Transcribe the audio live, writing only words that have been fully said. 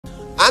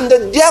And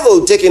the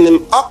devil, taking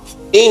him up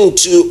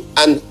into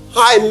an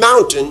high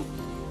mountain,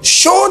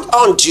 showed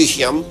unto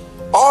him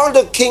all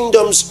the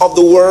kingdoms of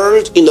the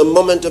world in a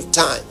moment of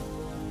time.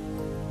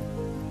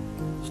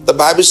 The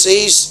Bible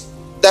says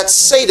that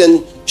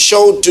Satan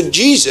showed to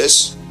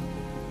Jesus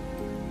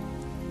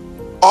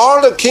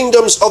all the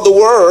kingdoms of the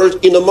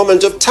world in a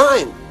moment of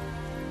time.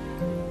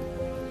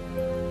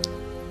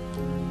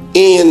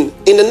 In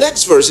the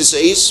next verse it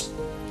says,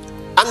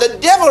 and the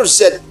devil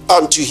said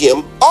unto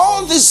him,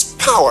 all this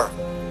power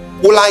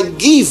will I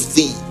give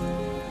thee,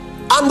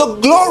 and the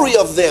glory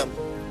of them,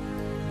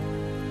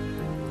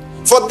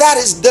 for that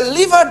is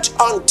delivered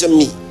unto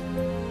me.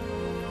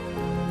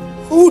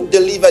 Who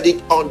delivered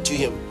it unto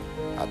him?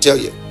 I'll tell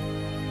you.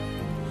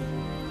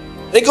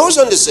 And it goes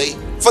on to say,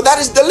 for that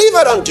is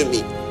delivered unto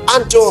me,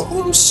 and to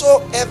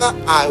whomsoever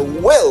I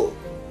will,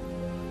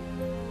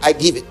 I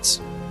give it.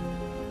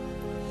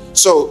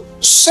 So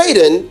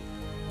Satan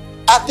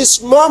at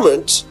this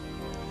moment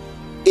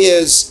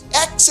is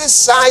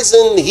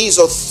exercising his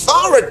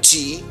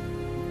authority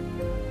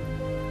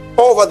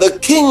over the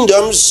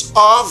kingdoms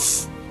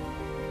of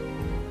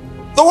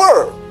the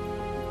world.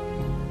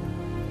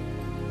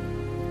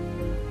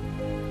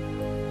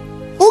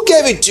 Who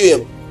gave it to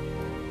him?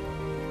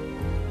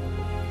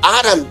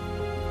 Adam.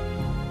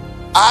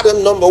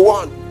 Adam number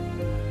one.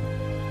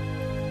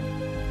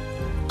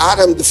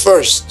 Adam the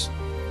first.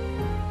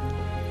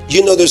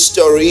 You know the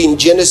story in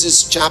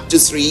Genesis chapter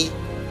 3.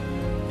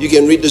 You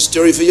can read the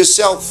story for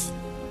yourself.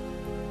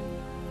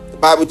 The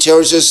Bible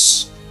tells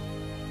us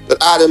that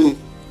Adam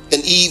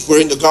and Eve were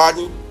in the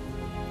garden,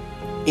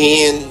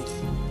 and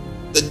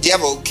the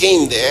devil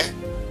came there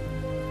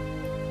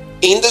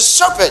in the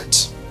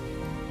serpent.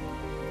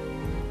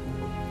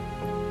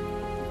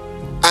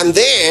 And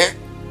there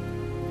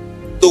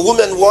the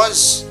woman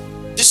was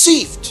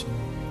deceived.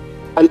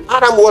 And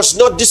Adam was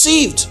not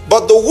deceived,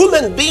 but the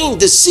woman being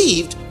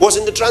deceived was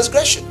in the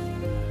transgression.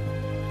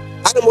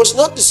 Adam was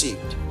not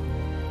deceived.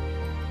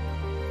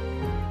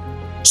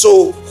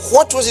 So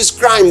what was his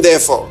crime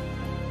therefore?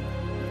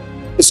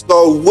 It's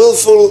called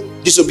willful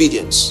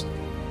disobedience.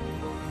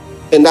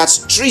 And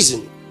that's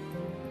treason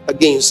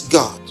against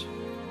God.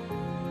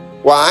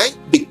 Why?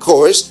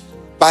 Because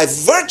by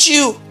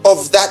virtue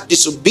of that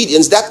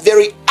disobedience, that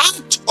very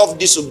act of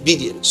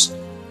disobedience,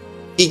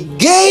 he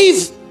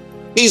gave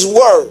his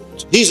word,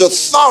 his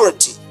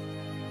authority,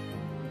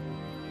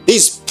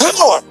 his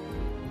power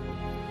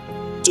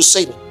to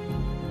Satan.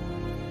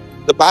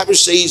 The Bible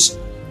says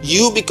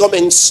you become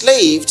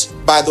enslaved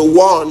by the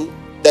one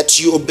that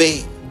you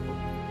obey.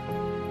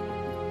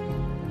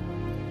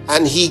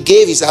 And he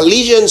gave his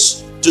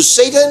allegiance to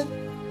Satan,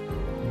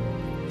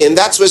 and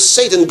that's where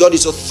Satan got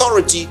his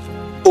authority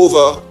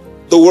over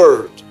the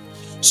world.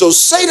 So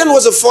Satan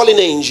was a fallen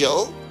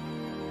angel.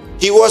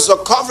 He was a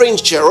covering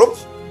cherub.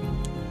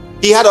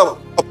 He had a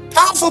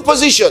powerful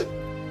position,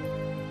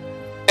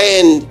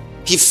 and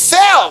he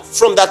fell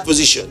from that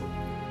position.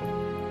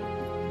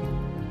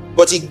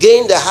 But he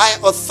gained a high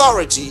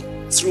authority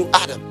through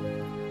Adam,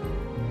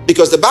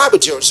 because the Bible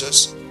tells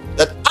us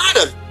that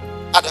Adam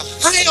had a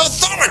high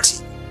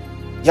authority.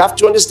 You have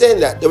to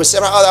understand that. There were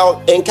several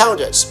other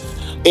encounters,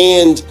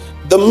 and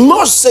the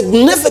most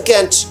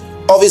significant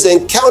of his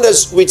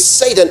encounters with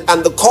Satan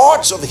and the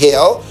courts of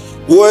hell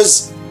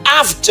was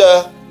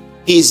after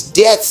his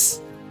death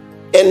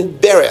and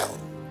burial.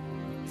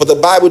 For the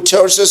Bible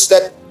tells us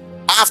that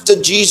after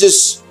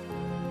Jesus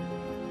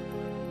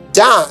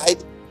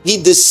died, he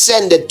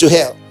descended to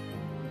hell.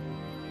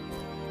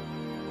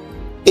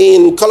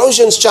 In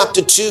Colossians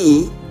chapter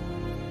 2,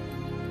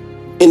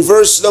 in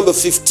verse number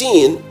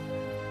 15,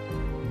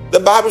 the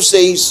Bible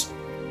says,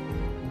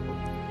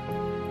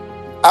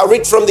 I'll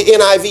read from the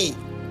NIV.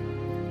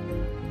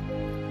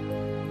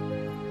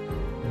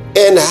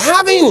 And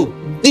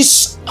having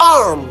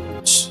disarmed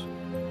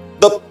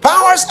the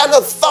powers and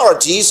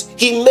authorities,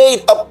 he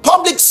made a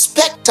public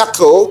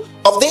spectacle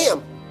of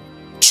them,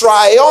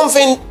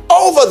 triumphing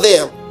over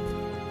them.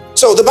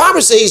 So the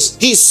Bible says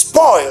he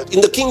spoiled. In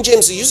the King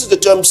James, he uses the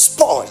term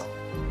spoil.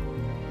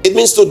 It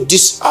means to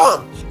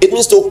disarm. It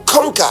means to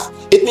conquer.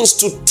 It means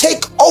to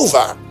take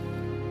over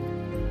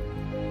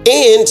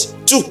and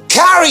to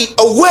carry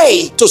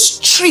away, to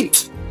strip.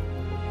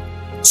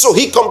 So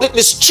he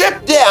completely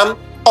stripped them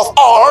of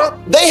all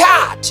they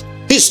had.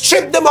 He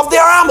stripped them of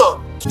their armor.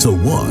 To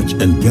watch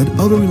and get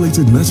other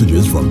related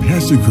messages from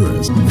Pastor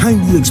Chris,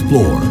 kindly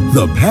explore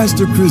the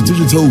Pastor Chris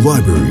Digital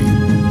Library,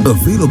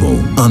 available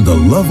on the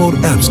Love Out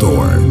App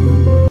Store.